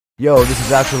Yo, this is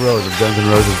Axl Rose of Guns N'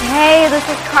 Roses. Hey, this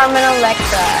is Carmen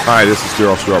Electra. Hi, this is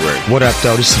Daryl Strawberry. What up,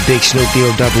 though? This is Big Snoop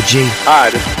Double G.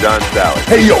 Hi, this is John Sally.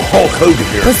 Hey, yo, Hulk Hogan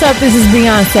here. What's up? This is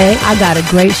Beyonce. I got a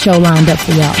great show lined up for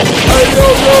y'all. Hey,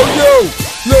 yo.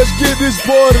 Let's get this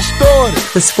party started.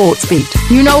 The Sports Beat.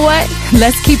 You know what?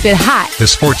 Let's keep it hot. The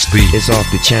Sports Beat. It's off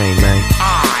the chain, man.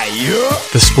 Yeah.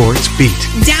 The Sports Beat.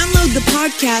 Download the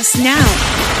podcast now.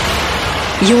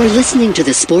 You're listening to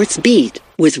The Sports Beat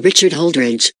with Richard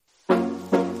Holdridge.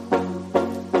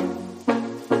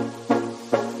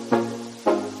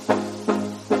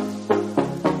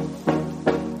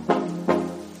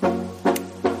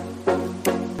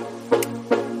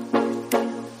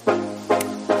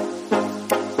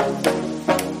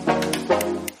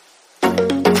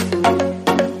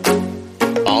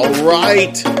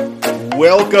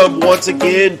 Welcome once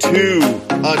again to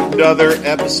another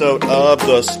episode of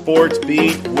The Sports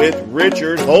Beat with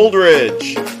Richard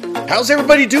Holdridge. How's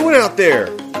everybody doing out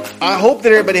there? I hope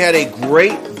that everybody had a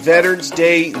great Veterans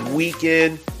Day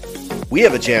weekend. We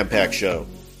have a jam-packed show.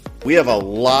 We have a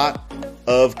lot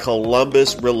of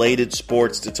Columbus-related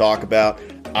sports to talk about.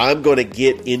 I'm going to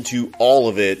get into all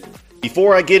of it.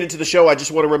 Before I get into the show, I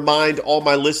just want to remind all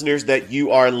my listeners that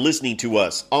you are listening to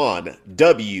us on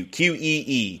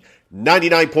WQEE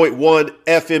 99.1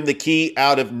 FM The Key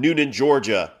out of Noonan,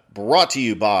 Georgia. Brought to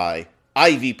you by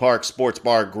Ivy Park Sports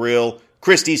Bar Grill,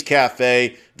 Christie's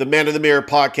Cafe, the Man in the Mirror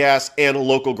Podcast, and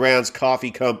Local Grounds Coffee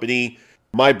Company.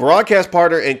 My broadcast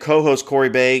partner and co-host Corey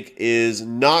Bank is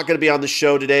not going to be on the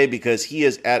show today because he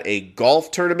is at a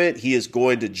golf tournament. He is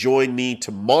going to join me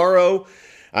tomorrow.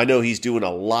 I know he's doing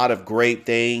a lot of great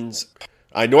things.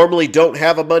 I normally don't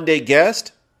have a Monday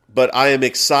guest, but I am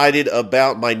excited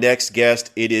about my next guest.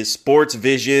 It is Sports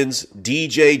Vision's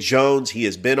DJ Jones. He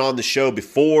has been on the show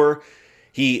before.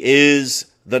 He is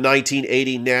the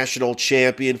 1980 national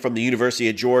champion from the University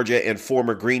of Georgia and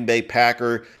former Green Bay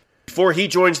Packer. Before he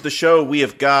joins the show, we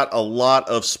have got a lot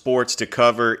of sports to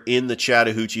cover in the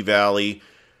Chattahoochee Valley,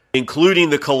 including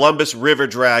the Columbus River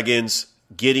Dragons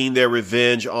getting their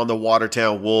revenge on the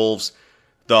Watertown Wolves,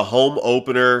 the home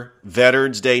opener,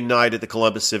 Veterans Day night at the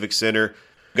Columbus Civic Center.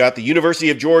 We got the University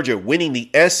of Georgia winning the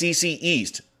SEC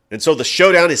East, and so the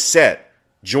showdown is set.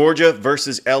 Georgia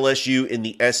versus LSU in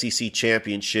the SEC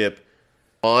Championship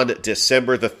on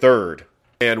December the 3rd.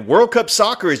 And World Cup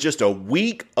soccer is just a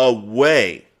week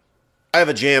away. I have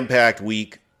a jam-packed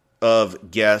week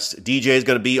of guests. DJ is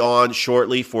going to be on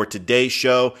shortly for today's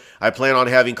show. I plan on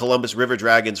having Columbus River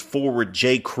Dragons forward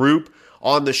Jay Croup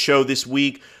on the show this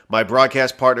week. My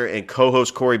broadcast partner and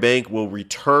co-host Corey Bank will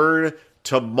return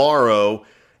tomorrow.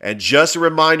 And just a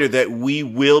reminder that we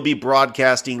will be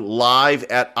broadcasting live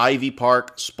at Ivy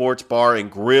Park Sports Bar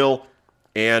and Grill.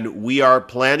 And we are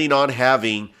planning on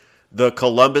having the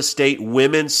Columbus State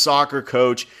women's soccer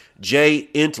coach, Jay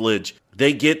Intledge.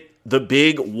 They get the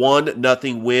big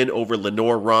 1-0 win over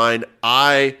Lenore Rhine.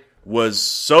 I was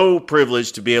so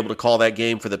privileged to be able to call that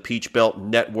game for the Peach Belt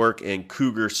Network and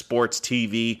Cougar Sports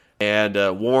TV. And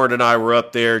Warren and I were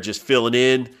up there just filling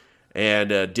in and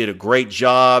did a great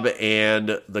job.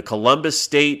 And the Columbus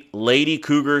State Lady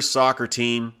Cougars soccer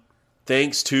team,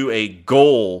 thanks to a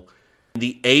goal in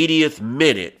the 80th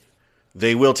minute,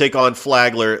 they will take on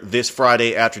Flagler this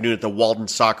Friday afternoon at the Walden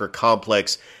Soccer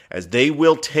Complex as they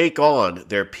will take on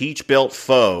their Peach Belt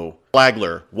foe,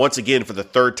 Flagler, once again for the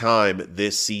third time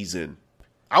this season.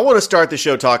 I want to start the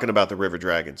show talking about the River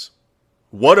Dragons.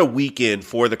 What a weekend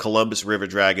for the Columbus River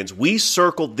Dragons. We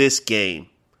circled this game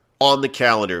on the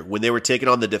calendar when they were taking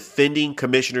on the defending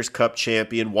Commissioner's Cup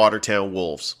champion Watertown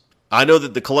Wolves. I know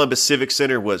that the Columbus Civic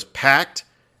Center was packed.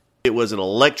 It was an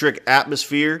electric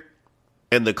atmosphere.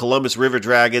 And the Columbus River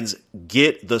Dragons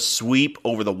get the sweep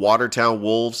over the Watertown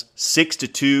Wolves,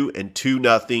 6-2 and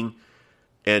 2-0.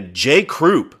 And Jay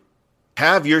Croup,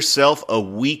 have yourself a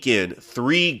weekend.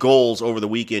 3 goals over the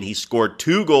weekend. He scored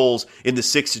 2 goals in the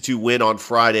 6-2 win on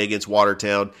Friday against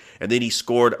Watertown. And then he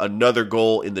scored another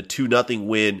goal in the 2-0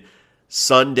 win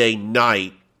Sunday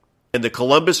night. And the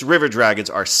Columbus River Dragons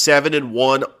are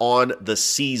 7-1 on the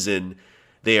season.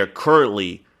 They are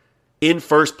currently in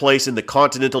first place in the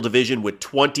Continental Division with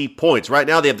 20 points. Right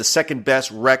now, they have the second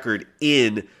best record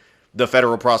in the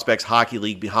Federal Prospects Hockey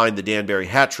League behind the Danbury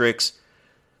Hat-Tricks.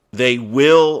 They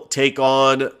will take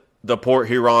on the Port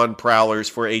Huron Prowlers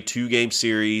for a 2-game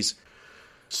series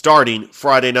starting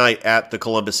Friday night at the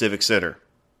Columbus Civic Center.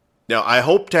 Now, I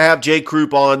hope to have Jay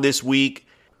Croup on this week.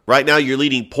 Right now, your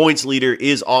leading points leader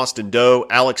is Austin Doe.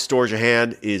 Alex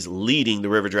Storjahan is leading the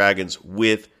River Dragons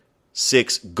with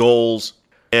 6 goals.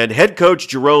 And head coach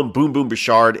Jerome Boom Boom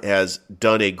Bouchard has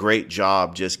done a great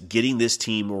job just getting this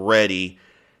team ready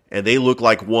and they look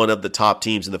like one of the top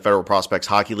teams in the Federal Prospects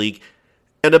Hockey League.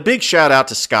 And a big shout out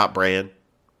to Scott Brand,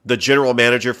 the general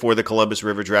manager for the Columbus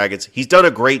River Dragons. He's done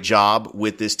a great job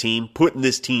with this team, putting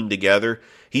this team together.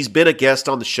 He's been a guest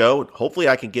on the show, and hopefully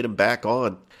I can get him back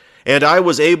on. And I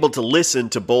was able to listen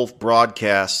to both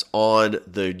broadcasts on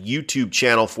the YouTube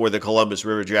channel for the Columbus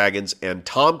River Dragons, and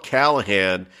Tom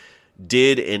Callahan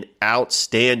did an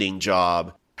outstanding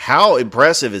job. How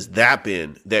impressive has that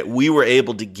been that we were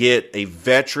able to get a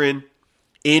veteran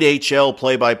NHL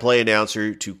play-by-play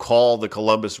announcer to call the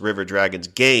Columbus River Dragons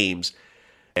games?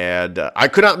 And I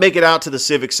could not make it out to the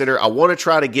Civic Center. I want to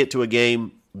try to get to a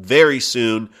game very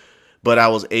soon, but I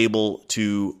was able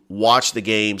to watch the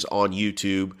games on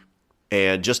YouTube.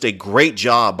 And just a great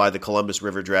job by the Columbus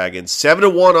River Dragons.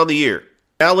 7-1 on the year.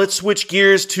 Now let's switch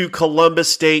gears to Columbus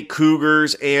State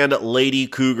Cougars and Lady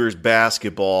Cougars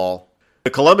basketball.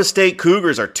 The Columbus State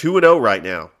Cougars are 2-0 right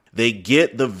now. They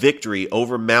get the victory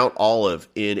over Mount Olive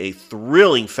in a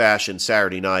thrilling fashion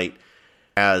Saturday night,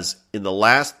 as in the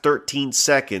last 13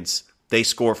 seconds, they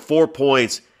score 4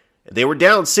 points. They were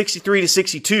down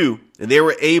 63-62, and they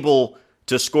were able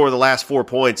to score the last 4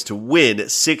 points to win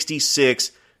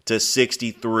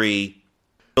 66-63.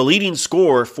 The leading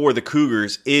scorer for the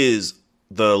Cougars is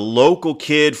the local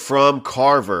kid from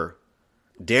Carver,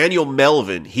 Daniel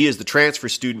Melvin. He is the transfer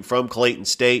student from Clayton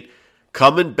State,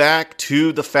 coming back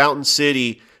to the Fountain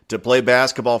City to play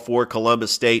basketball for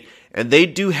Columbus State. And they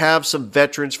do have some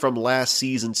veterans from last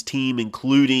season's team,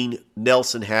 including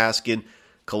Nelson Haskin.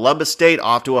 Columbus State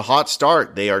off to a hot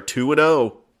start. They are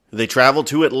 2-0. They travel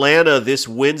to Atlanta this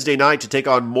Wednesday night to take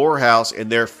on Morehouse,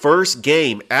 and their first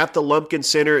game at the Lumpkin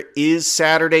Center is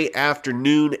Saturday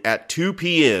afternoon at 2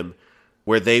 p.m.,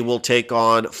 where they will take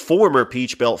on former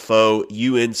Peach Belt foe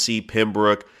UNC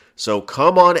Pembroke. So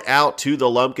come on out to the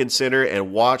Lumpkin Center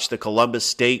and watch the Columbus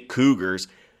State Cougars.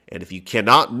 And if you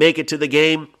cannot make it to the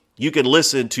game, you can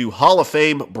listen to Hall of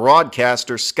Fame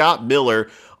broadcaster Scott Miller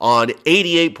on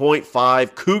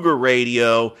 88.5 Cougar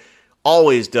Radio.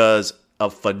 Always does a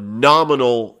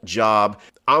phenomenal job.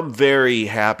 I'm very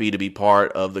happy to be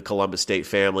part of the Columbus State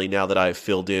family now that I've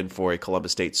filled in for a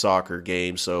Columbus State soccer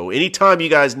game. So anytime you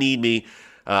guys need me,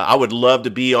 I would love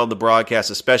to be on the broadcast,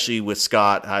 especially with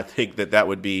Scott. I think that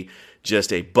would be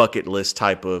just a bucket list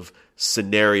type of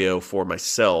scenario for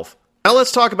myself. Now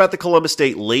let's talk about the Columbus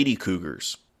State Lady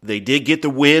Cougars. They did get the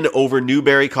win over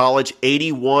Newberry College,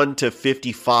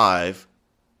 81-55.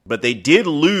 But they did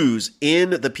lose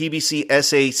in the PBC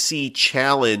SAC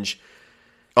Challenge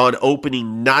on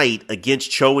opening night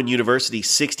against Chowan University,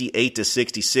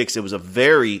 68-66. It was a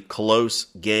very close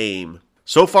game.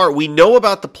 So far, we know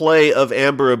about the play of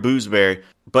Amber Abusbury,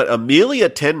 but Amelia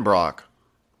Tenbrock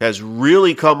has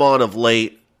really come on of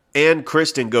late, and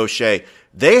Kristen Gaucher.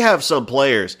 They have some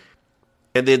players,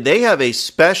 and then they have a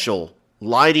special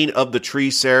lighting of the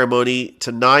tree ceremony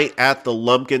tonight at the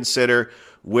Lumpkin Center,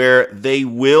 where they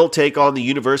will take on the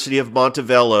University of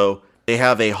Montevello. They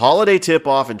have a holiday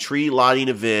tip-off and tree lighting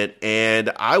event, and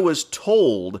I was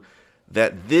told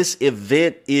that this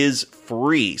event is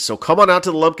free. So come on out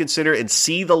to the Lumpkin Center and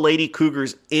see the Lady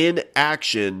Cougars in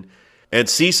action and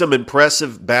see some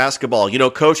impressive basketball. You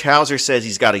know, Coach Hauser says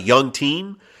he's got a young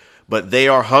team, but they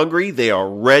are hungry. They are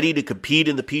ready to compete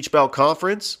in the Peach Belt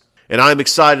Conference, and I'm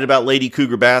excited about Lady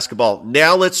Cougar basketball.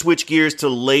 Now let's switch gears to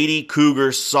Lady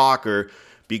Cougar soccer,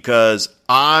 because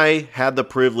I had the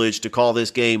privilege to call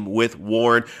this game with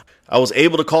Warren. I was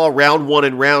able to call round 1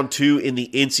 and round 2 in the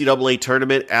NCAA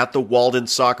tournament at the Walden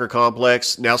Soccer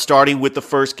Complex. Now starting with the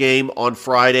first game on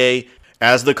Friday,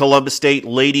 as the Columbus State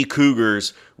Lady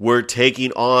Cougars were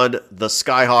taking on the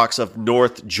Skyhawks of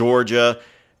North Georgia,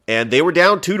 and they were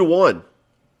down 2-1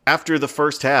 after the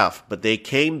first half, but they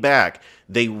came back.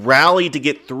 They rallied to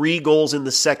get 3 goals in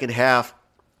the second half.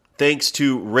 Thanks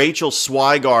to Rachel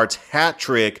Swigard's hat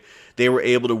trick, they were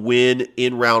able to win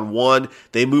in round 1.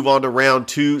 They move on to round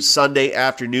 2 Sunday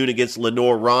afternoon against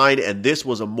Lenoir-Rhyne, and this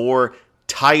was a more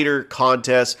tighter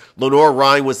contest.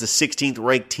 Lenoir-Rhyne was the 16th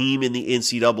ranked team in the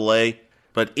NCAA,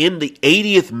 but in the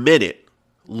 80th minute,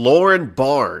 Lauren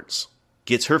Barnes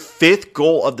gets her 5th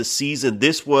goal of the season.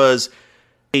 This was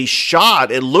a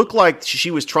shot. It looked like she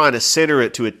was trying to center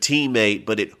it to a teammate,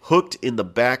 but it hooked in the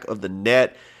back of the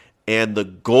net. And the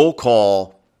goal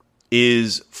call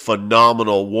is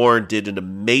phenomenal. Warren did an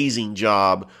amazing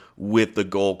job with the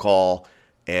goal call,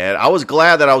 and I was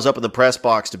glad that I was up in the press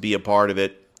box to be a part of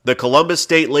it. The Columbus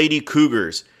State Lady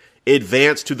Cougars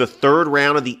advanced to the 3rd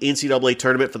round of the NCAA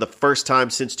tournament for the first time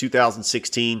since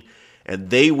 2016, and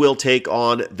they will take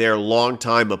on their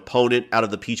longtime opponent out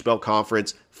of the Peach Belt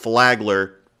Conference,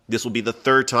 Flagler. This will be the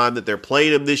 3rd time that they're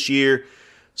playing them this year.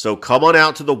 So come on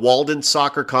out to the Walden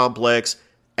Soccer Complex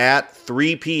at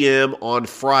 3 p.m. on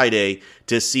Friday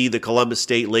to see the Columbus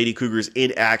State Lady Cougars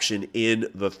in action in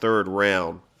the third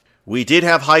round. We did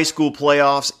have high school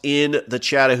playoffs in the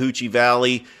Chattahoochee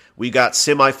Valley. We got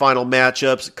semifinal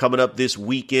matchups coming up this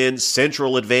weekend.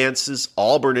 Central advances,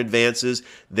 Auburn advances.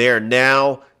 They're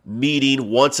now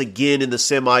meeting once again in the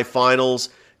semifinals.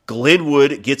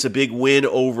 Glenwood gets a big win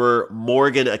over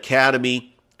Morgan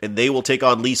Academy, and they will take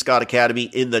on Lee Scott Academy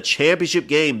in the championship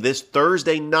game this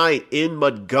Thursday night in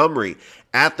Montgomery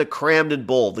at the Cramden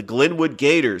Bowl. The Glenwood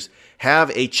Gators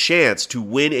have a chance to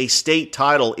win a state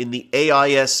title in the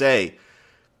AISA.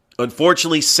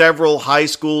 Unfortunately, several high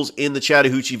schools in the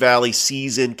Chattahoochee Valley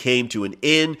season came to an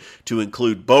end, to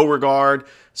include Beauregard.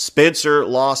 Spencer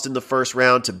lost in the first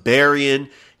round to Berrien.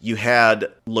 You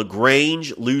had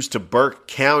LaGrange lose to Burke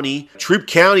County. Troup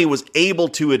County was able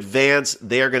to advance.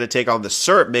 They are going to take on the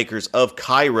syrup makers of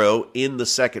Cairo in the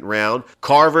second round.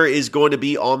 Carver is going to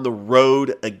be on the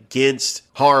road against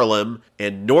Harlem.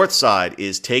 And Northside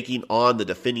is taking on the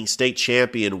defending state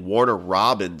champion Warner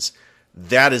Robins.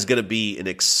 That is going to be an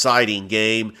exciting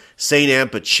game. St. Anne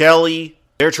Pacelli,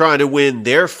 they're trying to win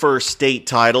their first state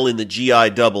title in the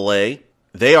GIAA.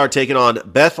 They are taking on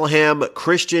Bethlehem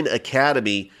Christian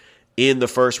Academy in the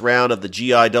first round of the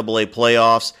GIAA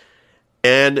playoffs.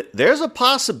 And there's a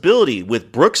possibility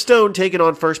with Brookstone taking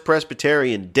on First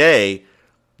Presbyterian Day,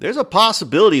 there's a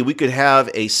possibility we could have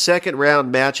a second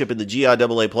round matchup in the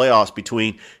GIAA playoffs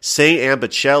between St. Anne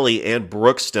Pacelli and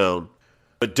Brookstone.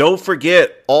 But don't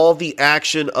forget, all the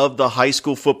action of the high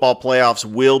school football playoffs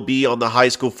will be on the High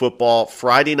School Football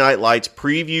Friday Night Lights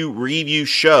preview review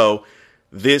show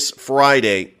this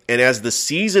Friday. And as the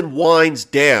season winds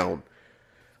down,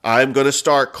 I'm going to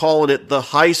start calling it the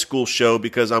high school show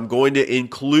because I'm going to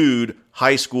include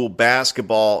high school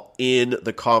basketball in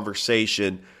the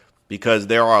conversation because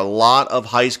there are a lot of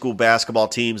high school basketball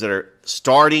teams that are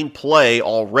starting play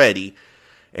already.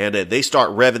 And they start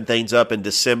revving things up in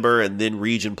December and then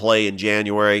region play in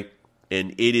January.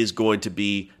 And it is going to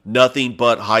be nothing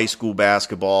but high school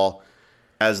basketball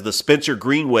as the Spencer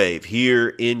Green Wave here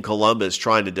in Columbus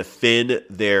trying to defend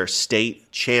their state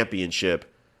championship.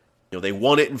 You know, they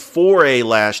won it in 4A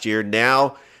last year.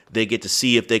 Now they get to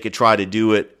see if they could try to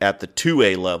do it at the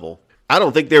 2A level. I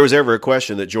don't think there was ever a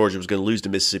question that Georgia was going to lose to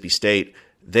Mississippi State.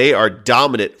 They are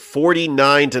dominant,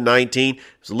 49-19. It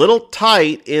was a little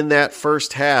tight in that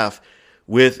first half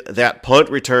with that punt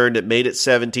return that made it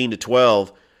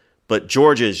 17-12, but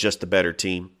Georgia is just the better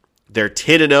team. They're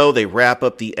 10-0. They wrap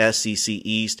up the SEC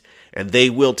East, and they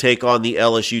will take on the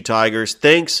LSU Tigers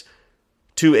thanks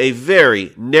to a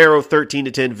very narrow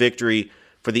 13-10 victory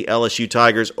for the LSU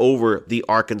Tigers over the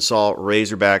Arkansas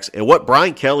Razorbacks. And what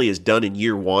Brian Kelly has done in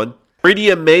year one,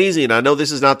 pretty amazing. I know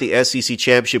this is not the SEC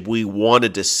championship we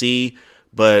wanted to see,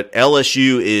 but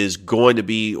LSU is going to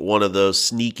be one of those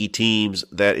sneaky teams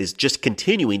that is just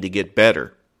continuing to get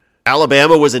better.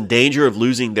 Alabama was in danger of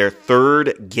losing their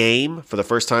third game for the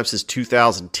first time since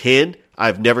 2010.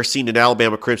 I've never seen an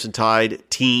Alabama Crimson Tide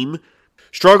team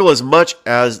struggle as much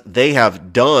as they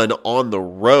have done on the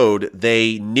road.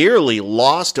 They nearly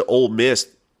lost to Ole Miss,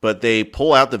 but they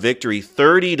pull out the victory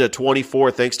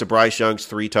 30-24 thanks to Bryce Young's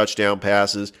 3 touchdown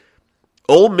passes.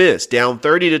 Ole Miss, down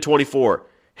 30-24,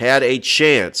 had a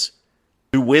chance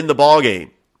to win the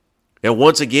ballgame. And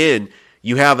once again,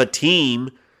 you have a team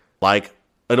like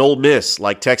an Ole Miss,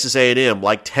 like Texas A&M,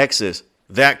 like Texas,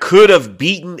 that could have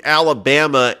beaten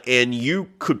Alabama, and you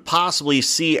could possibly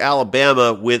see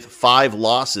Alabama with 5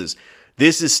 losses.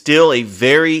 This is still a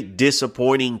very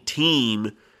disappointing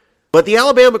team. But the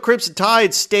Alabama Crimson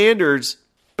Tide standards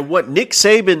and what Nick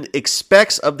Saban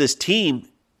expects of this team,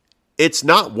 it's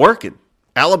not working.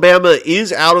 Alabama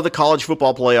is out of the college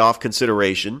football playoff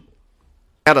consideration.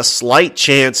 Had a slight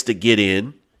chance to get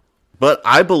in, but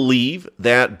I believe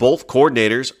that both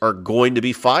coordinators are going to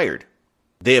be fired.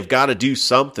 They have got to do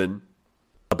something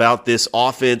about this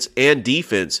offense and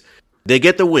defense. They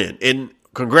get the win. And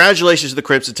congratulations to the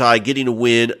Crimson Tide getting a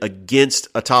win against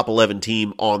a top 11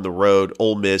 team on the road,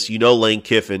 Ole Miss. You know Lane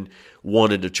Kiffin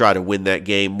wanted to try to win that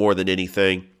game more than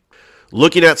anything.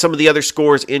 Looking at some of the other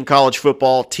scores in college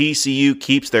football, TCU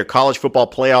keeps their college football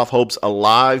playoff hopes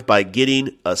alive by getting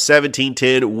a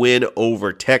 17-10 win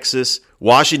over Texas.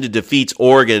 Washington defeats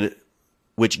Oregon,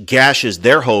 which gashes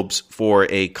their hopes for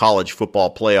a college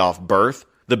football playoff berth.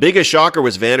 The biggest shocker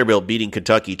was Vanderbilt beating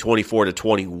Kentucky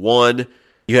 24-21.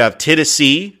 You have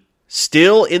Tennessee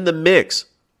still in the mix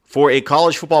for a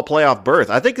college football playoff berth.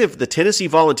 I think if the Tennessee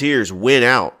Volunteers win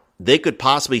out, they could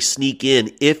possibly sneak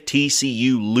in if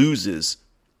TCU loses,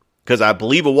 because I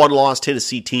believe a one-loss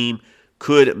Tennessee team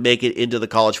could make it into the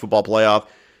college football playoff.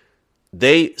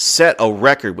 They set a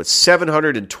record with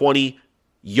 720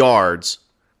 yards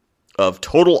of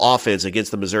total offense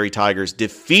against the Missouri Tigers,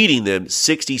 defeating them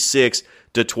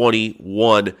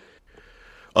 66-21.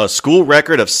 A school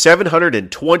record of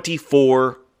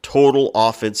 724 total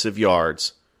offensive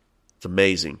yards. It's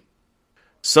amazing.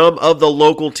 Some of the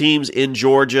local teams in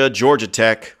Georgia, Georgia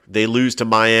Tech, they lose to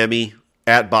Miami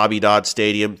at Bobby Dodd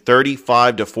Stadium,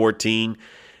 35-14.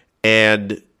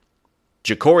 And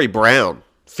Ja'Cory Brown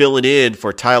filling in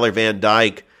for Tyler Van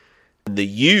Dyke. And the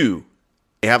U,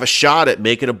 they have a shot at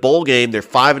making a bowl game. They're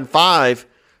 5-5.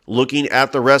 Looking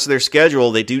at the rest of their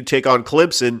schedule, they do take on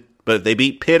Clemson, but if they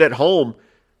beat Pitt at home,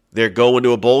 they're going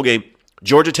to a bowl game.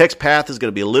 Georgia Tech's path is going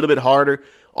to be a little bit harder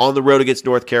on the road against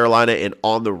North Carolina and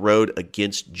on the road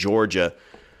against Georgia.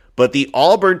 But the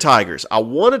Auburn Tigers, I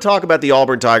want to talk about the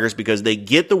Auburn Tigers because they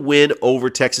get the win over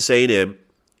Texas A&M.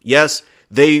 Yes,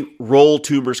 they roll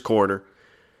Toomer's corner.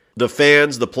 The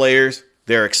fans, the players,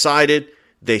 they're excited.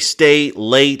 They stay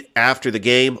late after the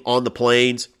game on the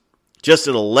plains. Just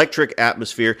an electric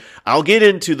atmosphere. I'll get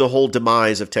into the whole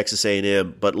demise of Texas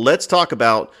A&M, but let's talk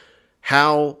about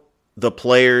how the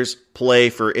players play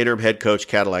for interim head coach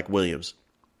Cadillac Williams.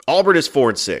 Auburn is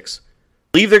 4-6. I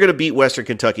believe they're going to beat Western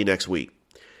Kentucky next week.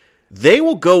 They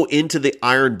will go into the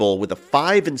Iron Bowl with a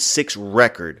 5-6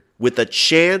 record with a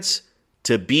chance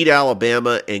to beat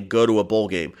Alabama and go to a bowl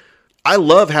game. I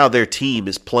love how their team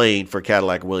is playing for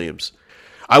Cadillac Williams.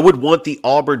 I would want the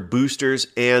Auburn boosters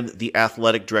and the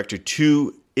athletic director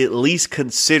to at least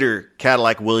consider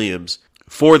Cadillac Williams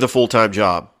for the full-time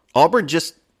job. Auburn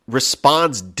just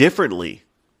responds differently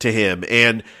to him,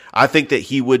 and I think that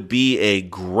he would be a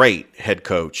great head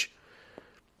coach.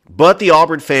 But the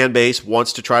Auburn fan base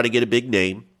wants to try to get a big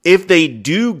name. If they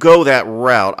do go that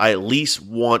route, I at least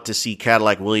want to see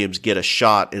Cadillac Williams get a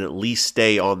shot and at least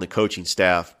stay on the coaching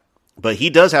staff. But he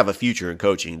does have a future in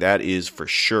coaching, that is for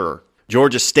sure.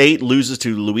 Georgia State loses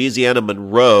to Louisiana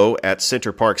Monroe at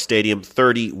Center Parc Stadium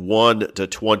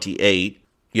 31-28.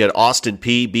 You had Austin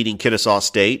Peay beating Kennesaw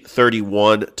State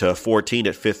 31-14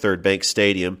 at Fifth Third Bank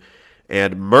Stadium.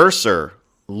 And Mercer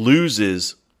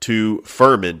loses to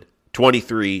Furman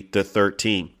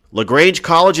 23-13. LaGrange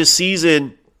College's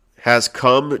season has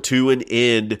come to an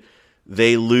end.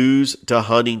 They lose to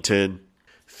Huntington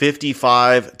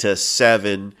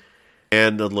 55-7.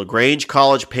 And the LaGrange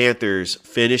College Panthers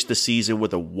finished the season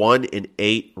with a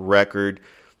 1-8 record.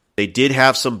 They did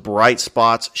have some bright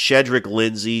spots. Shedrick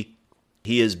Lindsey,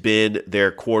 he has been their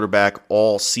quarterback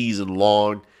all season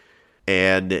long,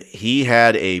 and he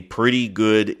had a pretty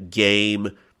good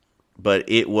game, but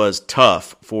it was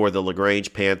tough for the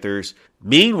LaGrange Panthers.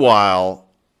 Meanwhile,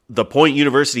 the Point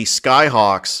University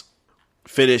Skyhawks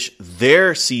finished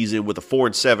their season with a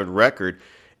 4-7 record.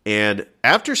 And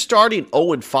after starting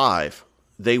 0-5,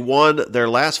 they won their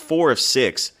last 4 of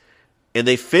 6, and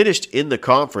they finished in the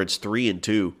conference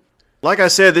 3-2. Like I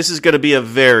said, this is going to be a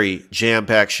very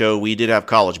jam-packed show. We did have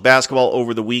college basketball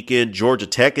over the weekend. Georgia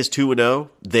Tech is 2-0.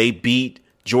 They beat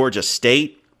Georgia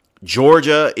State.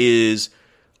 Georgia is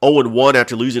 0-1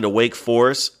 after losing to Wake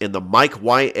Forest, and the Mike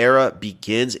White era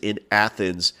begins in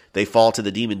Athens. They fall to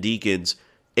the Demon Deacons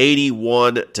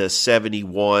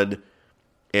 81-71.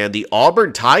 And the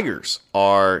Auburn Tigers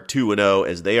are 2-0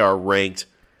 as they are ranked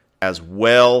as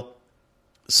well.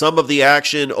 Some of the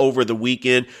action over the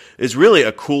weekend is really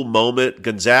a cool moment.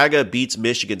 Gonzaga beats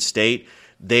Michigan State.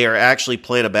 They are actually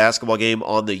playing a basketball game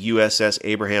on the USS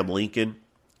Abraham Lincoln.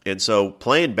 And so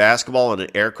playing basketball on an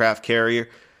aircraft carrier,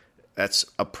 that's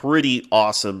a pretty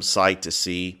awesome sight to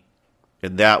see.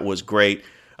 And that was great.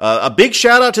 A big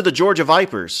shout out to the Georgia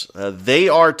Vipers. They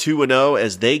are 2-0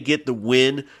 as they get the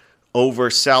win over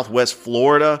Southwest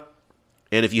Florida.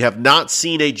 And if you have not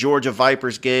seen a Georgia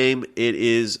Vipers game, it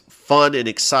is fun and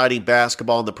exciting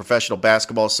basketball in the Professional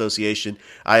Basketball Association.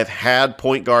 I have had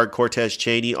point guard Cortez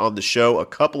Chaney on the show a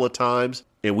couple of times,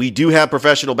 and we do have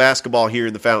professional basketball here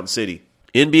in the Fountain City.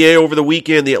 NBA over the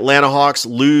weekend, the Atlanta Hawks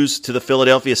lose to the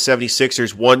Philadelphia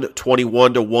 76ers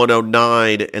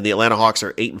 121-109, and the Atlanta Hawks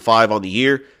are 8-5 on the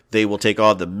year. They will take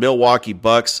on the Milwaukee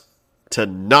Bucks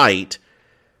tonight.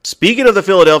 Speaking of the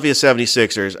Philadelphia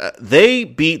 76ers, they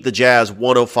beat the Jazz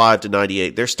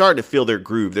 105-98. They're starting to feel their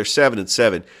groove. They're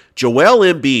 7-7. Joel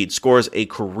Embiid scores a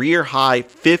career-high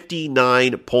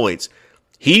 59 points.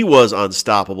 He was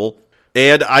unstoppable.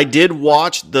 And I did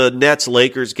watch the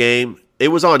Nets-Lakers game. It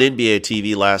was on NBA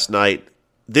TV last night.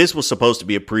 This was supposed to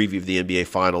be a preview of the NBA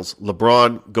Finals.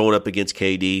 LeBron going up against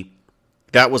KD.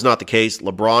 That was not the case.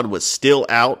 LeBron was still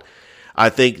out. I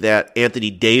think that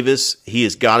Anthony Davis, he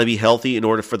has got to be healthy in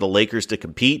order for the Lakers to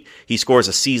compete. He scores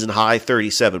a season-high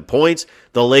 37 points.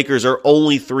 The Lakers are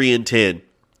only 3-10.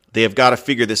 They have got to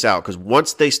figure this out because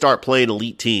once they start playing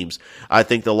elite teams, I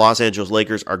think the Los Angeles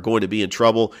Lakers are going to be in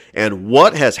trouble. And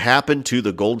what has happened to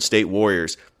the Golden State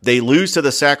Warriors? They lose to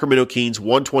the Sacramento Kings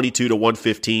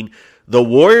 122-115. The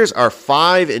Warriors are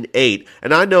 5-8,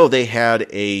 and I know they had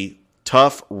a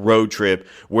tough road trip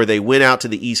where they went out to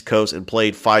the East Coast and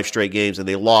played 5 straight games, and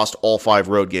they lost all 5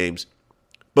 road games.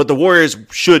 But the Warriors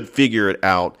should figure it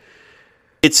out.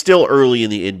 It's still early in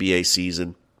the NBA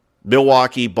season.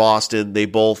 Milwaukee, Boston, they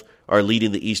both are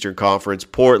leading the Eastern Conference.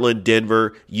 Portland,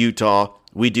 Denver, Utah,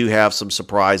 we do have some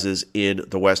surprises in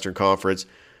the Western Conference.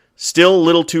 Still a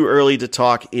little too early to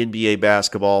talk NBA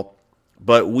basketball,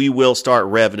 but we will start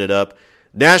revving it up.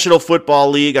 National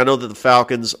Football League, I know that the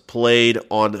Falcons played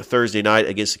on Thursday night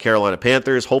against the Carolina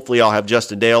Panthers. Hopefully I'll have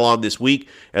Justin Dale on this week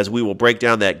as we will break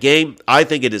down that game. I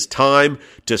think it is time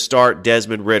to start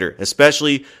Desmond Ridder,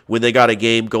 especially when they got a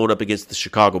game going up against the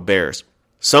Chicago Bears.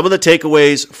 Some of the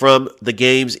takeaways from the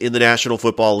games in the National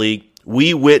Football League,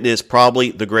 we witnessed probably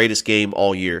the greatest game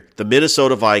all year. The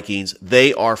Minnesota Vikings,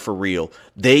 they are for real.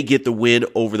 They get the win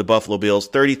over the Buffalo Bills,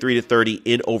 33-30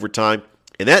 in overtime.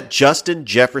 And that Justin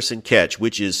Jefferson catch,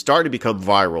 which is starting to become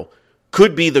viral,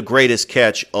 could be the greatest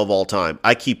catch of all time.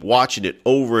 I keep watching it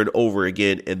over and over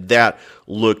again, and that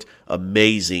looked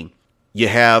amazing. You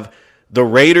have the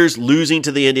Raiders losing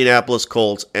to the Indianapolis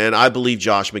Colts, and I believe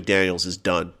Josh McDaniels is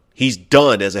done. He's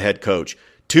done as a head coach.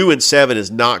 2-7 is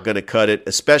not going to cut it,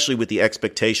 especially with the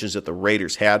expectations that the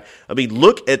Raiders had. I mean,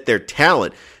 look at their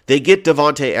talent. They get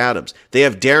Devontae Adams. They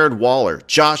have Darren Waller,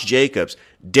 Josh Jacobs.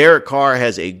 Derek Carr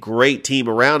has a great team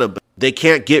around him, but they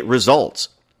can't get results.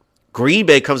 Green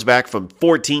Bay comes back from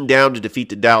 14 down to defeat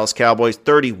the Dallas Cowboys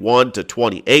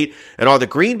 31-28. And are the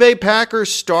Green Bay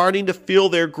Packers starting to feel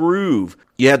their groove?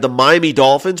 You had the Miami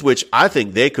Dolphins, which I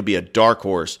think they could be a dark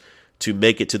horse to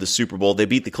make it to the Super Bowl. They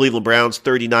beat the Cleveland Browns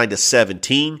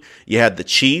 39-17. You had the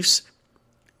Chiefs.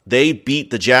 They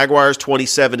beat the Jaguars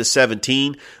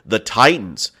 27-17. The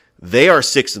Titans, they are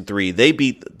 6-3. They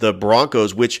beat the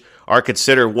Broncos, which are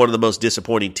considered one of the most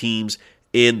disappointing teams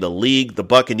in the league. The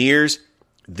Buccaneers,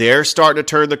 they're starting to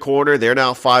turn the corner. They're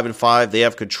now 5-5. They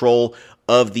have control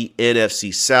of the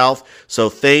NFC South. So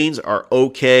things are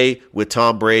okay with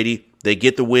Tom Brady. They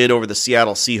get the win over the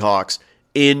Seattle Seahawks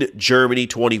in Germany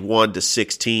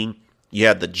 21-16. You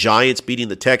had the Giants beating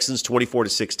the Texans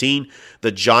 24-16.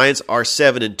 The Giants are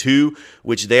 7-2,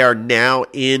 which they are now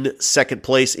in second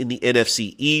place in the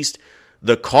NFC East.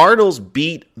 The Cardinals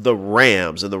beat the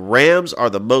Rams, and the Rams are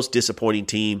the most disappointing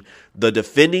team. The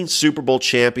defending Super Bowl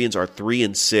champions are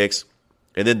 3-6.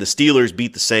 And then the Steelers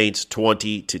beat the Saints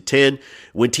 20-10.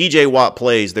 When TJ Watt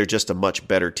plays, they're just a much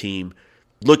better team.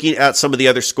 Looking at some of the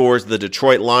other scores, the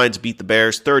Detroit Lions beat the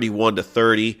Bears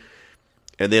 31-30.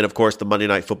 And then, of course, the Monday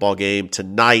Night Football game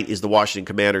tonight is the Washington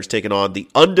Commanders taking on the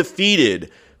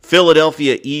undefeated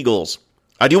Philadelphia Eagles.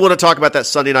 I do want to talk about that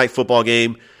Sunday Night Football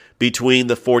game between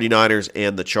the 49ers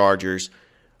and the Chargers.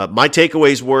 My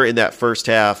takeaways were in that first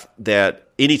half that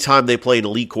anytime they play an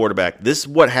elite quarterback, this is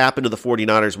what happened to the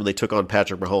 49ers when they took on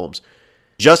Patrick Mahomes.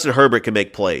 Justin Herbert can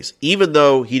make plays. Even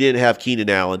though he didn't have Keenan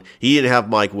Allen, he didn't have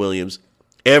Mike Williams,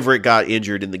 Everett got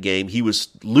injured in the game. He was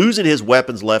losing his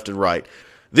weapons left and right.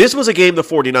 This was a game the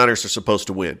 49ers are supposed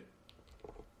to win.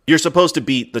 You're supposed to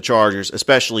beat the Chargers,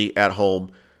 especially at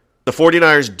home. The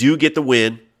 49ers do get the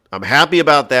win. I'm happy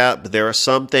about that, but there are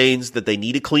some things that they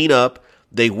need to clean up.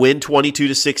 They win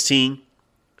 22-16.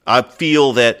 I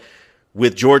feel that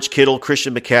with George Kittle,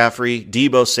 Christian McCaffrey,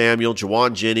 Deebo Samuel,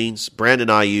 Juwan Jennings, Brandon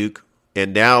Ayuk,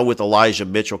 and now with Elijah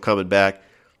Mitchell coming back,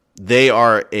 they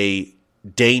are a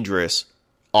dangerous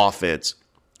offense.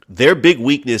 Their big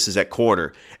weakness is at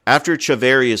corner. After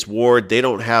Charvarius Ward, they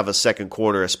don't have a second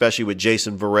corner, especially with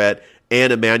Jason Verrett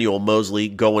and Emmanuel Mosley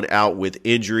going out with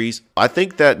injuries. I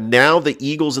think that now the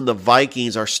Eagles and the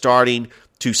Vikings are starting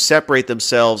to separate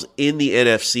themselves in the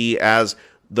NFC as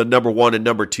the number 1 and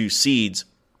number 2 seeds.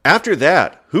 After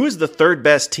that, who is the third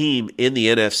best team in the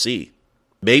NFC?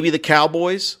 Maybe the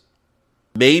Cowboys?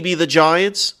 Maybe the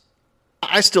Giants?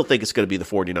 I still think it's going to be the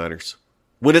 49ers.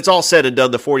 When it's all said and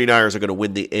done, the 49ers are going to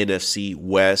win the NFC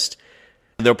West,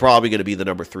 and they're probably going to be the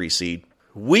number 3 seed.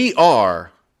 We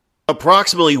are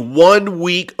approximately 1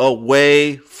 week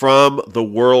away from the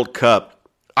World Cup.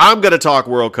 I'm going to talk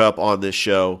World Cup on this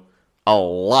show a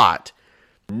lot.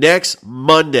 Next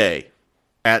Monday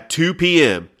at 2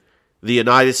 p.m., the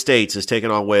United States is taking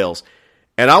on Wales.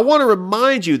 And I want to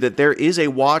remind you that there is a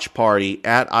watch party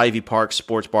at Ivy Park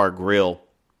Sports Bar Grill.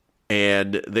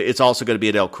 And it's also going to be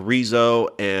at El Carrizo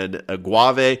and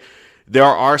Aguave. There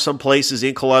are some places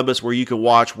in Columbus where you can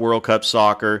watch World Cup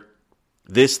soccer.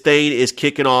 This thing is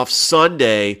kicking off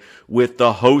Sunday with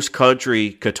the host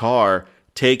country, Qatar,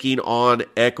 taking on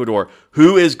Ecuador.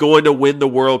 Who is going to win the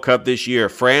World Cup this year?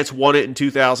 France won it in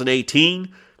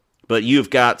 2018, but you've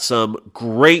got some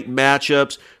great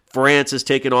matchups. France is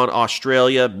taking on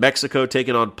Australia, Mexico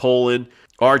taking on Poland,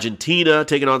 Argentina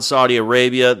taking on Saudi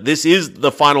Arabia. This is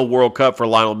the final World Cup for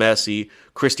Lionel Messi,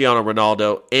 Cristiano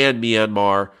Ronaldo, and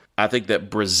Myanmar. I think that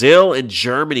Brazil and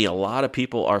Germany, a lot of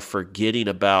people are forgetting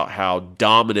about how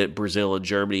dominant Brazil and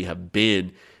Germany have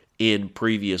been in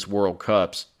previous World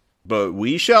Cups. But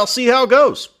we shall see how it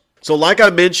goes. So like I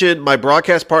mentioned, my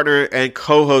broadcast partner and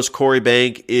co-host Corey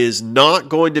Bank is not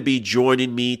going to be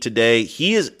joining me today.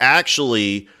 He is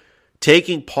actually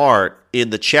taking part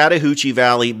in the Chattahoochee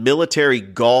Valley Military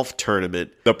Golf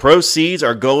Tournament. The proceeds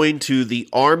are going to the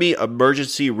Army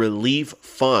Emergency Relief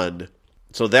Fund.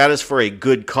 So that is for a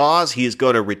good cause. He is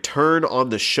going to return on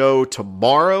the show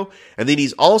tomorrow. And then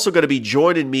he's also going to be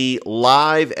joining me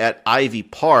live at Ivy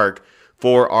Park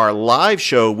for our live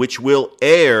show, which will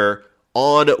air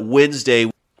on Wednesday.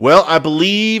 Well, I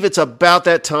believe it's about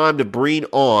that time to bring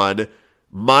on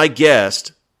my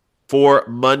guest for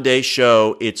Monday's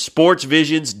show. It's Sports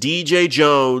Vision's DJ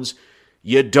Jones.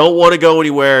 You don't want to go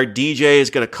anywhere. DJ is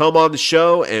going to come on the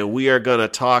show, and we are going to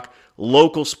talk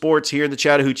local sports here in the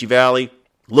Chattahoochee Valley.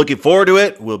 Looking forward to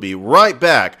it. We'll be right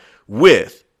back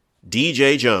with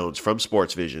DJ Jones from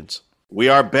Sports Visions. We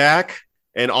are back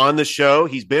and on the show.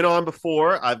 He's been on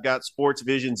before. I've got Sports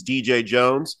Visions DJ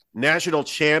Jones, national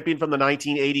champion from the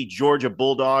 1980 Georgia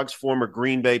Bulldogs, former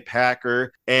Green Bay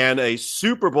Packer, and a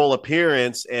Super Bowl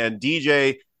appearance. And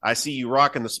DJ, I see you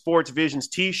rocking the Sports Visions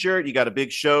t-shirt. You got a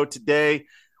big show today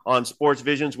on Sports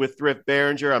Visions with Thrift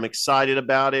Behringer. I'm excited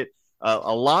about it.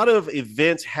 A lot of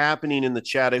events happening in the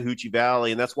Chattahoochee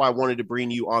Valley, and that's why I wanted to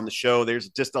bring you on the show. There's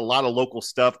just a lot of local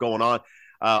stuff going on.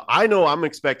 I know I'm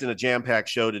expecting a jam-packed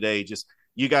show today. Just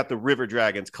you got the River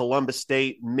Dragons, Columbus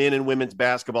State men and women's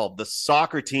basketball, the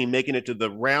soccer team making it to the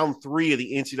round 3 of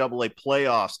the NCAA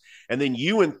playoffs, and then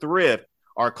you and Thrift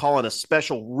are calling a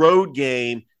special road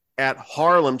game at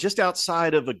Harlem, just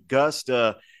outside of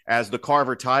Augusta, as the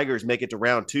Carver Tigers make it to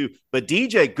round 2. But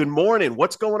DJ, good morning.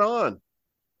 What's going on?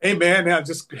 Hey, man, I'm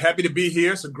just happy to be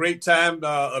here. It's a great time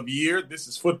of year. This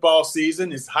is football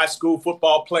season. It's high school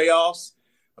football playoffs.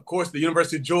 Of course, the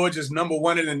University of Georgia is number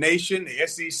 1 in the nation. The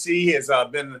SEC has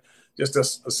been just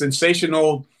a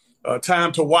sensational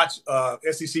time to watch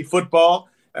SEC football.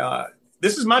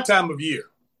 This is my time of year.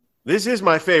 This is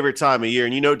my favorite time of year.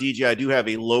 And you know, DJ, I do have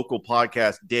a local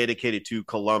podcast dedicated to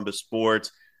Columbus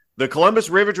sports. The Columbus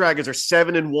River Dragons are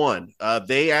 7-1.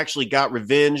 They actually got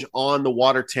revenge on the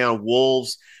Watertown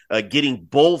Wolves, getting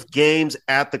both games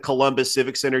at the Columbus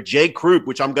Civic Center. Jay Krupp,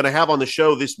 which I'm going to have on the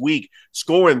show this week,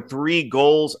 scoring 3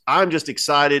 goals. I'm just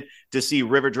excited to see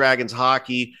River Dragons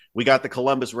hockey. We got the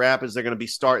Columbus Rapids. They're going to be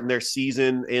starting their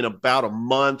season in about a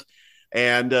month.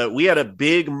 And we had a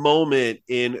big moment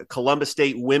in Columbus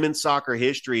State women's soccer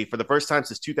history for the first time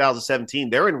since 2017.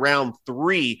 They're in round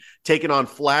 3, taking on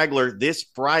Flagler this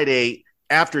Friday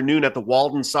afternoon at the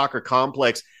Walden Soccer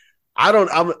Complex.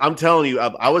 I'm telling you,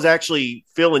 I was actually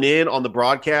filling in on the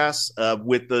broadcast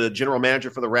with the general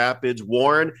manager for the Rapids,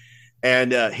 Warren,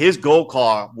 and his goal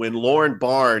call when Lauren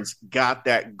Barnes got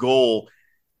that goal.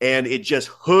 And it just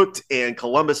hooked, and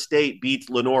Columbus State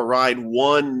beats Lenore Ryan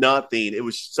 1-0. It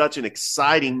was such an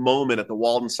exciting moment at the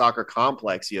Walden Soccer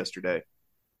Complex yesterday.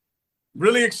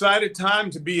 Really excited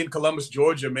time to be in Columbus,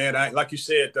 Georgia, man. Like you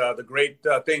said, the great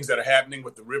things that are happening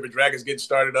with the River Dragons getting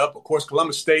started up. Of course,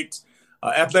 Columbus State's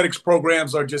athletics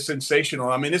programs are just sensational.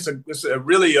 I mean, it's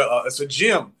a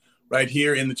gym right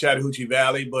here in the Chattahoochee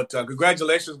Valley. But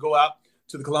congratulations go out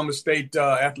to the Columbus State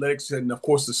athletics and, of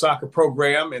course, the soccer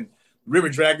program and River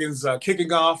Dragons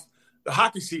kicking off the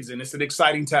hockey season. It's an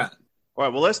exciting time. All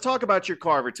right, well, let's talk about your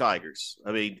Carver Tigers.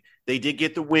 I mean, they did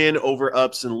get the win over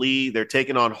Upson Lee. They're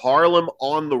taking on Harlem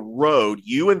on the road.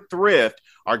 You and Thrift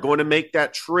are going to make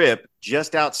that trip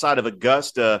just outside of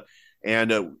Augusta,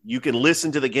 and you can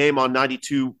listen to the game on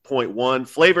 92.1,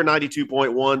 Flavor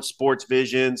 92.1, Sports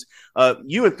Visions.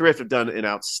 You and Thrift have done an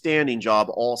outstanding job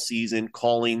all season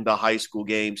calling the high school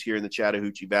games here in the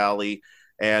Chattahoochee Valley.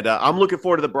 And I'm looking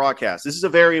forward to the broadcast. This is a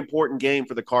very important game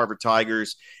for the Carver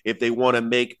Tigers if they want to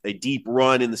make a deep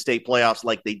run in the state playoffs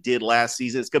like they did last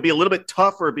season. It's going to be a little bit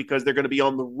tougher because they're going to be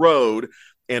on the road,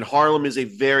 and Harlem is a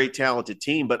very talented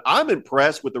team. But I'm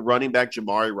impressed with the running back,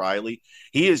 Jamari Riley.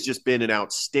 He has just been an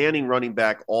outstanding running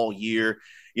back all year.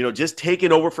 You know, just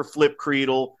taking over for Flip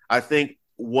Creedle. I think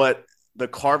what the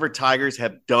Carver Tigers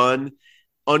have done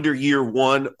under year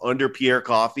 1, under Pierre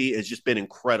Coffey, has just been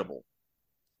incredible.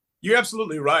 You're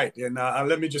absolutely right. And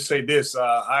let me just say this.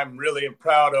 I'm really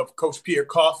proud of Coach Pierre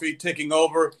Coffey taking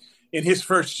over in his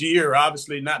first year,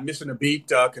 obviously not missing a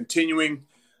beat, continuing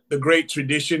the great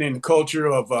tradition and culture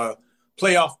of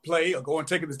playoff play, or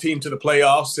taking the team to the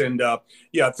playoffs. And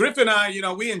Thrift and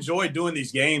I, we enjoy doing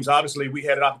these games. Obviously, we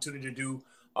had an opportunity to do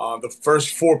the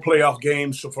first 4 playoff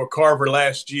games for Carver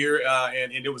last year,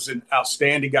 and it was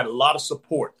outstanding. Got a lot of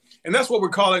support, and that's what we're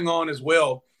calling on as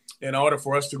well in order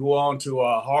for us to go on to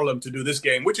Harlem to do this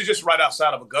game, which is just right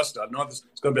outside of Augusta. I know there's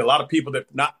going to be a lot of people that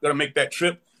are not going to make that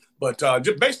trip, but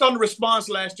just based on the response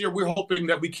last year, we're hoping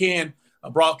that we can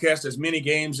broadcast as many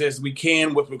games as we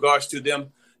can with regards to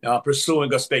them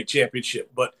pursuing a state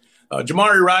championship. But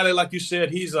Jamari Riley, like you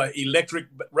said, he's an electric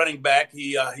running back.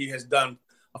 He has done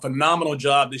a phenomenal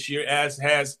job this year, as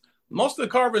has most of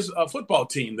the Carver's football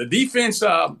team. The defense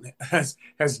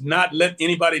has not let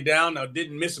anybody down,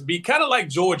 didn't miss a beat, kind of like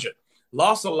Georgia.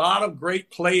 Lost a lot of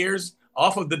great players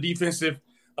off of the defensive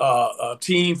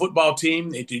football team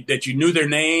that you knew their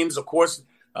names. Of course,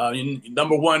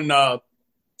 number one of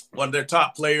their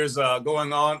top players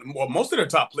going on, well, most of their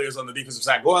top players on the defensive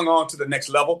side going on to the next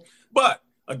level. But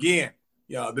again,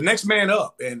 the next man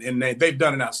up, and they've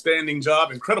done an outstanding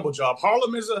job, incredible job.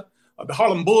 Harlem is the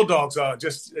Harlem Bulldogs,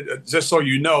 just so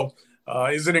you know,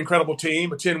 is an incredible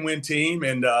team, a 10-win team,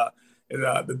 and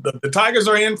the Tigers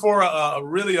are in for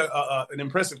an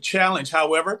impressive challenge.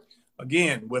 However,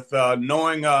 again, with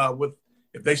knowing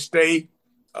if they stay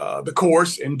the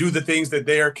course and do the things that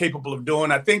they are capable of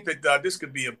doing, I think that this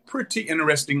could be a pretty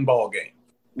interesting ball game.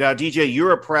 Now, DJ,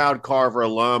 you're a proud Carver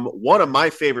alum. One of my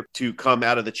favorite to come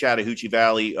out of the Chattahoochee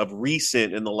Valley of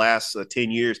recent in the last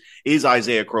 10 years is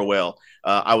Isaiah Crowell.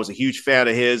 I was a huge fan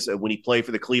of his when he played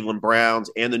for the Cleveland Browns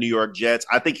and the New York Jets.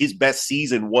 I think his best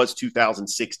season was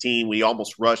 2016 when he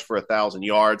almost rushed for 1,000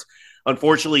 yards.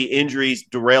 Unfortunately, injuries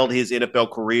derailed his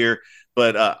NFL career,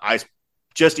 but I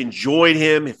just enjoyed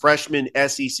him,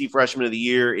 SEC Freshman of the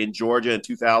Year in Georgia in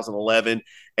 2011.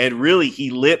 And really,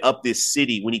 he lit up this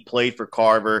city when he played for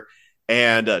Carver.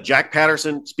 And Jack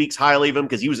Patterson speaks highly of him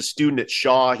because he was a student at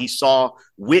Shaw. He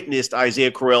witnessed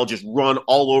Isaiah Crowell just run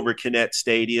all over Kinnett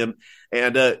Stadium.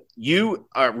 And you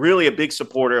are really a big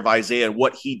supporter of Isaiah and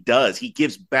what he does. He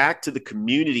gives back to the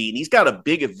community, and he's got a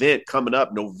big event coming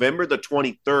up November the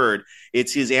 23rd.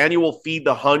 It's his annual Feed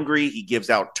the Hungry. He gives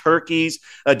out turkeys.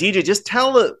 DJ, just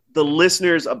tell the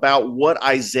listeners about what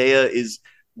Isaiah is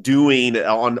doing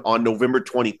on November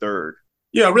 23rd.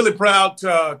 Yeah, really proud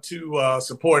to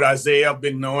support Isaiah. I've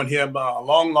been knowing him a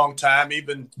long, long time,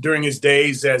 even during his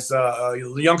days as a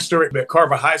youngster at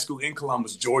Carver High School in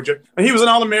Columbus, Georgia. And he was an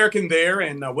All-American there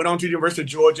and went on to the University of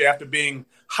Georgia after being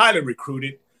highly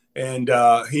recruited. And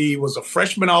he was a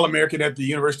freshman All-American at the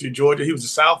University of Georgia. He was the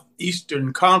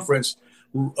Southeastern Conference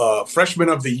Freshman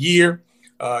of the Year.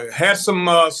 Had some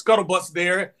scuttlebutts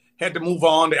there. Had to move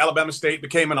on to Alabama State,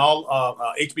 became an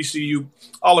HBCU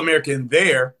All-American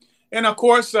there. And of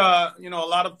course, a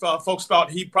lot of folks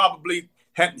thought he probably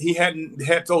hadn't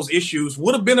had those issues.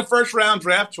 Would have been a first-round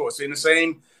draft choice in the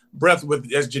same breath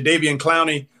as Jadeveon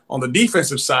Clowney on the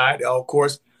defensive side, of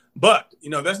course. But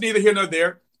that's neither here nor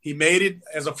there. He made it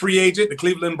as a free agent. The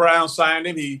Cleveland Browns signed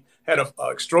him. He had an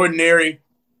extraordinary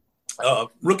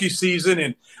rookie season,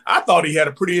 and I thought he had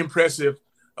a pretty impressive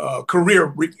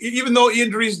career. Even though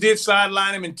injuries did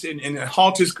sideline him and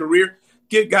halt his career.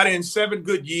 Got in 7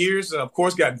 good years, of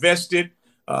course, got vested,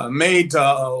 made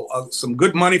some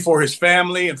good money for his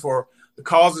family and for the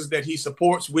causes that he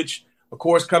supports, which, of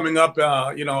course, coming up,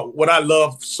 what I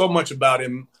love so much about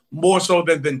him, more so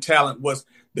than talent, was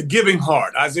the giving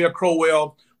heart. Isaiah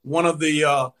Crowell, one of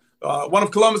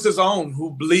Columbus's own,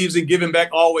 who believes in giving back,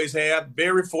 always have.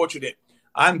 Very fortunate.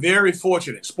 I'm very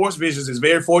fortunate. Sports Visions is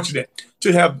very fortunate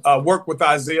to have worked with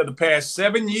Isaiah the past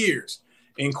 7 years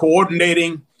in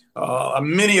coordinating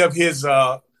many of his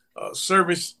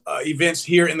service events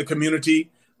here in the community,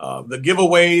 the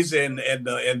giveaways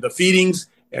and the feedings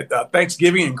at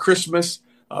Thanksgiving and Christmas,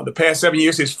 the past 7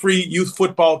 years, his free youth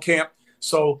football camp.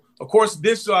 So, of course,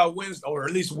 this Wednesday, or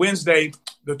at least Wednesday,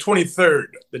 the 23rd,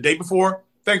 the day before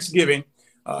Thanksgiving,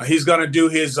 he's going to do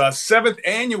his 7th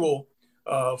annual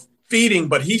feeding,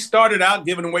 but he started out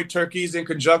giving away turkeys in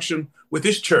conjunction with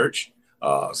his church,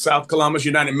 South Columbus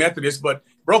United Methodist, but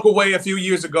broke away a few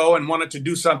years ago and wanted to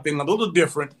do something a little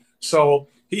different. So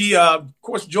he, of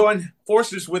course, joined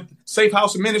forces with Safe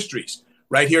House Ministries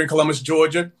right here in Columbus,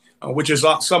 Georgia, which is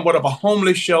somewhat of a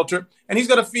homeless shelter. And he's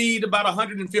going to feed about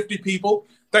 150 people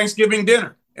Thanksgiving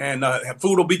dinner, and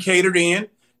food will be catered in.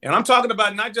 And I'm talking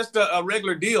about not just a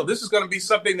regular deal. This is going to be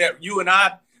something that you and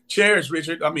I cherish,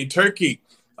 Richard. I mean, turkey,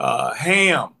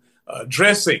 ham,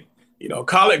 dressing,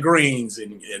 collard greens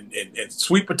and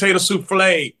sweet potato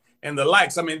souffle, and the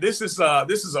likes. I mean, this is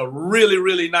a really,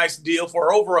 really nice deal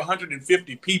for over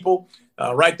 150 people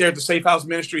right there at the Safe House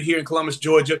Ministry here in Columbus,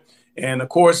 Georgia. And of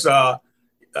course,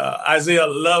 Isaiah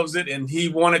loves it, and he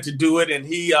wanted to do it. And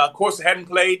he, of course, hadn't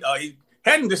played. He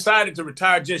hadn't decided to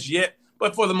retire just yet.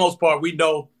 But for the most part, we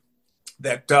know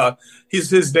that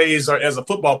his days as a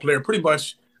football player pretty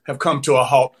much have come to a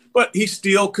halt. But he's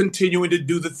still continuing to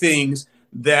do the things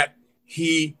that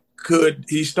he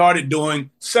started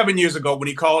doing 7 years ago when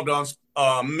he called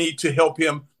on me to help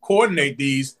him coordinate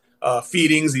these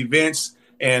feedings, events.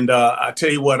 And I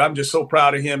tell you what, I'm just so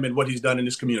proud of him and what he's done in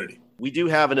this community. We do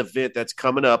have an event that's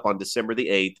coming up on December the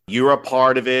 8th. You're a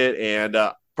part of it. And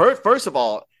first of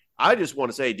all, I just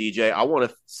want to say, DJ, I want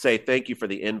to say thank you for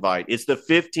the invite. It's the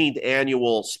 15th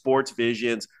annual Sports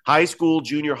Visions High School,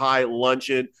 Junior High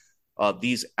Luncheon.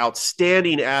 These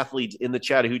outstanding athletes in the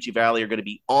Chattahoochee Valley are going to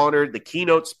be honored. The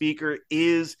keynote speaker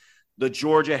is the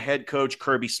Georgia head coach,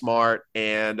 Kirby Smart,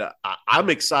 and I'm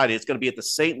excited. It's going to be at the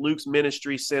St. Luke's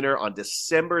Ministry Center on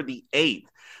December the 8th.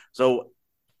 So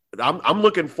I'm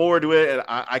looking forward to it, and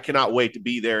I cannot wait to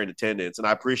be there in attendance, and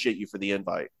I appreciate you for the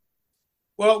invite.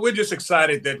 Well, we're just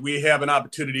excited that we have an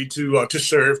opportunity to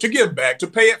serve, to give back, to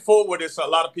pay it forward, as a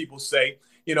lot of people say.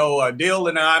 You know, Dale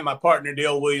and I, my partner,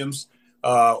 Dale Williams,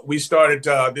 we started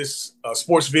this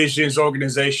Sports Visions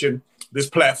organization, this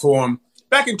platform,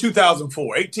 back in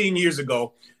 2004, 18 years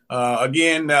ago. With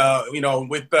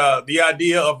the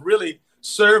idea of really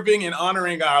serving and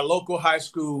honoring our local high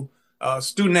school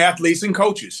student athletes and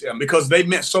coaches, because they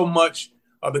meant so much.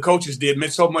 The coaches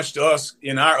meant so much to us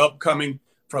in our upcoming,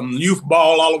 from youth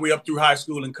ball all the way up through high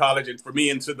school and college, and for me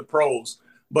into the pros.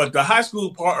 But the high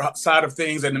school side of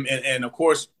things, and of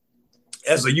course,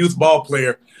 as a youth ball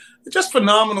player, just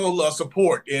phenomenal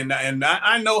support. And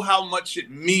I know how much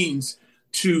it means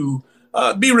to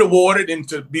be rewarded and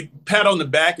to be pat on the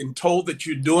back and told that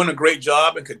you're doing a great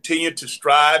job and continue to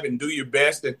strive and do your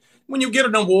best. And when you get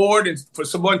an award and for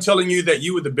someone telling you that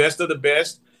you were the best of the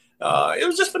best, it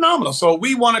was just phenomenal. So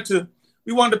we wanted to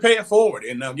pay it forward.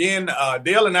 And again,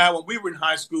 Dale and I, when we were in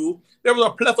high school, there was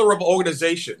a plethora of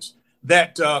organizations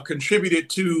that contributed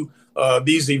to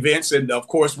these events. And of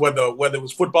course, whether it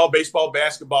was football, baseball,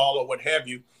 basketball, or what have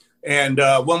you. And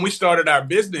when we started our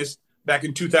business back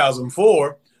in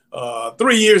 2004,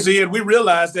 3 years in, we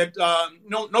realized that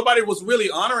nobody was really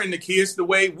honoring the kids the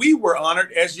way we were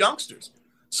honored as youngsters.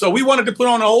 So we wanted to put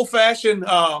on an old-fashioned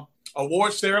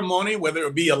award ceremony, whether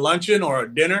it be a luncheon or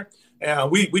a dinner.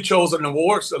 We chose an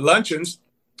awards, luncheons,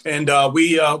 and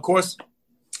we, of course,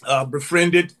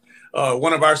 befriended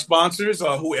one of our sponsors,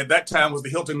 who at that time was the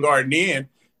Hilton Garden Inn,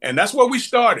 and that's where we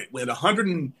started with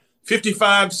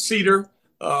 155-seater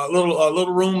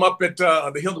little room up at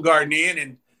the Hilton Garden Inn.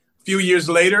 And a few years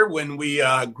later, when we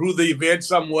grew the event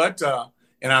somewhat,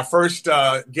 and our first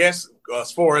guest,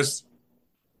 as far as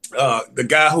the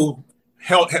guy who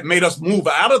had made us move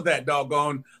out of that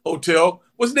doggone hotel,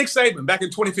 was Nick Saban back in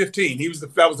 2015.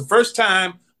 That was the first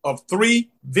time of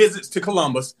 3 visits to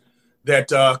Columbus that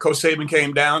Coach Saban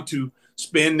came down to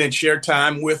spend and share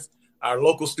time with our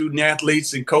local student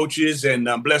athletes and coaches, and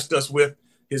blessed us with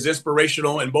his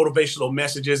inspirational and motivational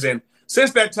messages. And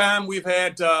since that time, we've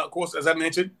had, of course, as I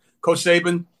mentioned, Coach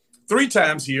Saban 3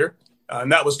 times here,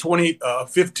 and that was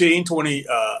 2015,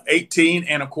 2018,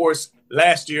 and of course,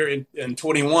 last year in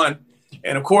 21.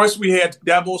 And of course, we had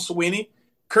Dabo Swinney.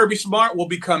 Kirby Smart will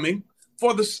be coming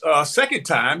for the second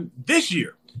time this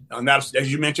year. That's,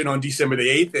 as you mentioned, on December the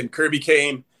 8th. And Kirby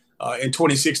came in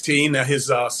 2016,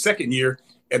 his second year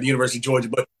at the University of Georgia.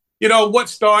 But, what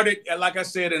started, like I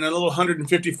said, in a little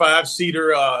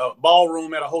 155-seater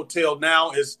ballroom at a hotel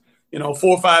now is,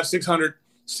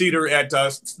 600-seater at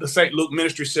the St. Luke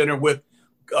Ministry Center with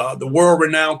the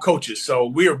world-renowned coaches. So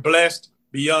we are blessed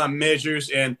beyond measures.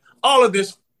 And all of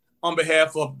this on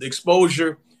behalf of the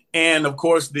exposure and, of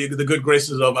course, the good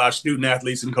graces of our student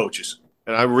athletes and coaches.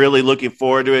 And I'm really looking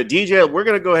forward to it. DJ, we're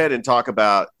going to go ahead and talk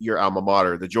about your alma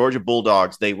mater, the Georgia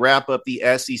Bulldogs. They wrap up the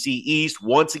SEC East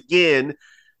once again.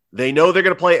 They know they're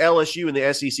going to play LSU in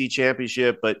the SEC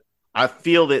championship, but I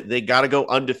feel that they got to go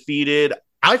undefeated.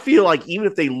 I feel like even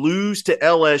if they lose to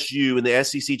LSU in the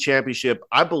SEC championship,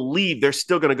 I believe they're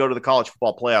still going to go to the college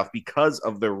football playoff because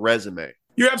of their resume.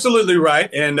 You're absolutely right.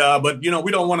 And but,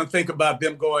 we don't want to think about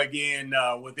them going in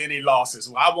with any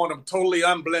losses. I want them totally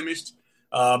unblemished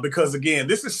because, again,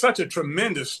 this is such a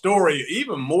tremendous story,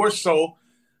 even more so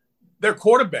their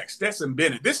quarterback, Stetson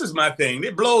Bennett. This is my thing.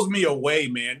 It blows me away,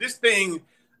 man. This thing,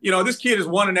 this kid has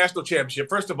won a national championship.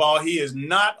 First of all, he is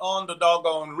not on the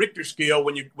doggone Richter scale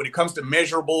when it comes to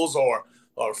measurables or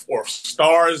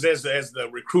stars, as the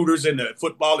recruiters and the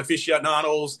football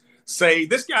aficionados say.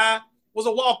 This guy was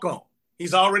a walk-on.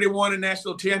 He's already won a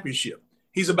national championship.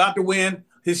 He's about to win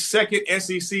his second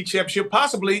SEC championship,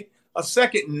 possibly a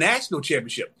second national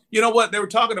championship. You know what? They were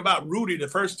talking about Rudy the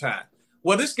first time.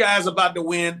 Well, this guy's about to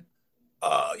win,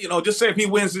 just say if he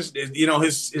wins this,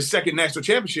 his second national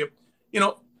championship,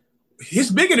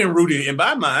 he's bigger than Rudy in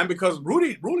my mind because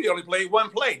Rudy only played one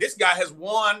play. This guy has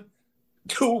won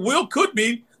could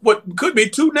be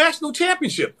two national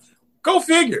championships. Go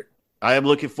figure. I am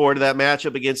looking forward to that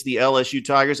matchup against the LSU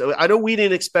Tigers. I know we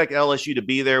didn't expect LSU to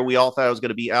be there. We all thought it was going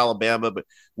to be Alabama, but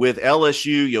with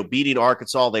LSU, beating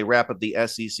Arkansas, they wrap up the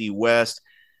SEC West.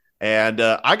 And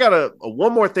I got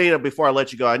one more thing before I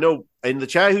let you go. I know in the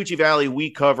Chattahoochee Valley, we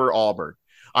cover Auburn.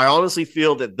 I honestly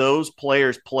feel that those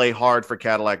players play hard for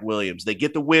Cadillac Williams. They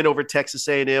get the win over Texas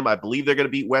A&M. I believe they're going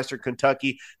to beat Western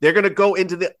Kentucky. They're going to go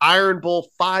into the Iron Bowl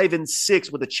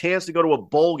 5-6 with a chance to go to a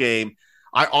bowl game.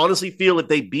 I honestly feel that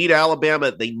they beat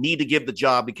Alabama, they need to give the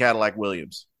job to Cadillac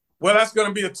Williams. Well, that's going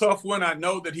to be a tough one. I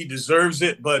know that he deserves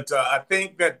it, but I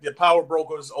think that the power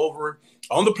brokers over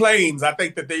on the Plains, I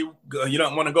think that they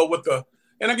don't want to go with the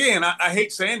 – and again, I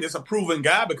hate saying this, a proven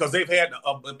guy, because they've had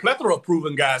a plethora of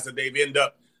proven guys that they've ended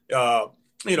up,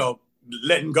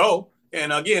 letting go.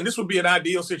 And again, this would be an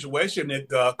ideal situation that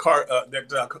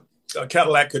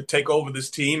Cadillac could take over this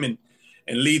team and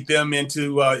lead them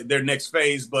into their next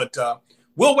phase. But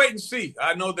we'll wait and see.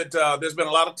 I know that there's been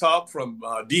a lot of talk from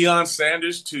Deion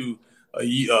Sanders to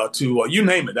you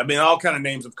name it. I mean, all kind of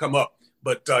names have come up.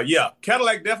 But,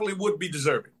 Cadillac definitely would be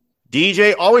deserving.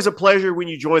 DJ, always a pleasure when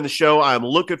you join the show. I'm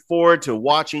looking forward to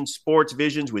watching Sports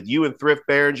Visions with you and Thrift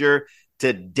Behringer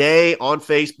today on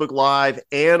Facebook Live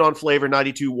and on Flavor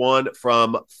 92.1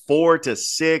 from 4 to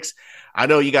 6. I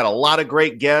know you got a lot of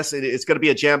great guests, and it's going to be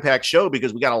a jam-packed show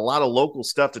because we got a lot of local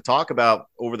stuff to talk about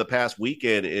over the past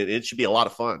weekend. It should be a lot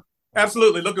of fun.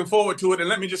 Absolutely. Looking forward to it. And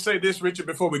let me just say this, Richard,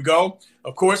 before we go.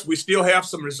 Of course, we still have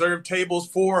some reserved tables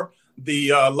for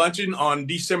the luncheon on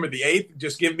December the 8th.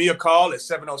 Just give me a call at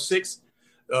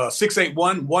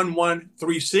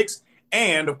 706-681-1136.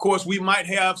 And, of course, we might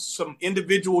have some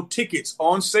individual tickets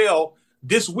on sale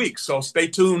this week. So stay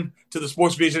tuned to the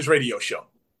Sports Visions radio show.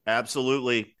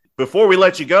 Absolutely. Before we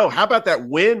let you go, how about that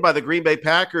win by the Green Bay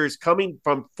Packers coming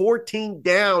from 14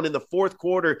 down in the fourth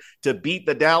quarter to beat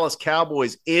the Dallas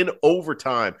Cowboys in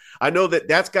overtime? I know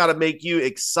that's got to make you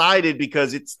excited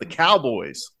because it's the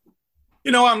Cowboys.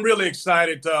 I'm really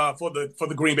excited for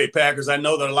the Green Bay Packers. I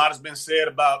know that a lot has been said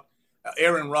about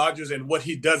Aaron Rodgers and what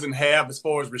he doesn't have as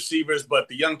far as receivers, but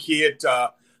the young kid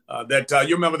that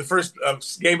you remember the first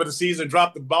game of the season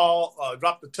dropped the ball,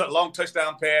 dropped the long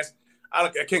touchdown pass. I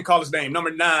can't call his name,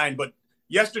 number 9, but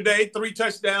yesterday, 3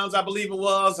 touchdowns, I believe it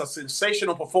was, a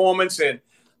sensational performance. And,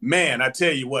 man, I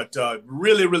tell you what,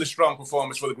 really, really strong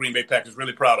performance for the Green Bay Packers.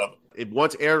 Really proud of it.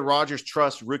 Once Aaron Rodgers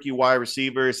trusts rookie wide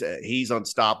receivers, he's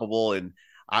unstoppable. And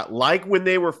like when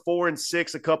they were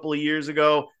 4-6 a couple of years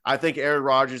ago, I think Aaron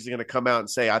Rodgers is going to come out and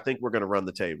say, I think we're going to run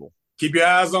the table. Keep your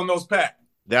eyes on those Packs.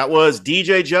 That was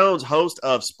DJ Jones, host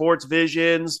of Sports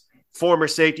Visions, former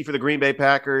safety for the Green Bay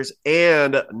Packers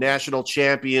and national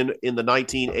champion in the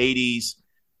 1980s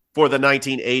for the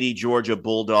 1980 Georgia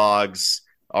Bulldogs.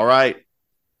 All right.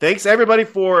 Thanks, everybody,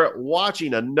 for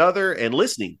watching and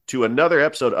listening to another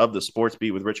episode of the Sports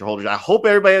Beat with Richard Holdridge. I hope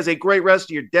everybody has a great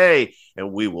rest of your day,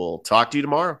 and we will talk to you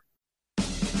tomorrow.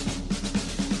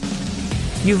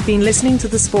 You've been listening to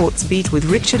the Sports Beat with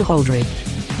Richard Holdridge.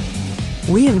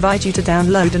 We invite you to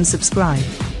download and subscribe.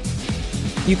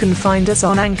 You can find us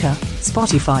on Anchor,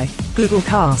 Spotify, Google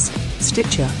Cast,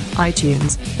 Stitcher,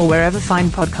 iTunes, or wherever fine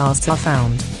podcasts are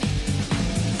found.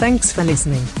 Thanks for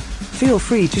listening. Feel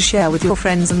free to share with your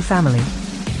friends and family.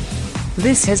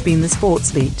 This has been the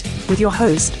Sports Beat, with your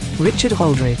host, Richard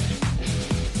Holdridge.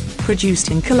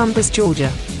 Produced in Columbus,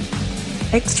 Georgia.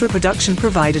 Extra production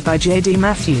provided by J.D.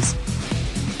 Matthews.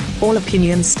 All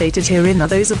opinions stated herein are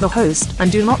those of the host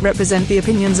and do not represent the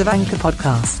opinions of Anchor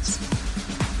Podcasts.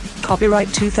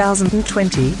 Copyright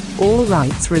 2020, all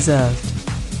rights reserved.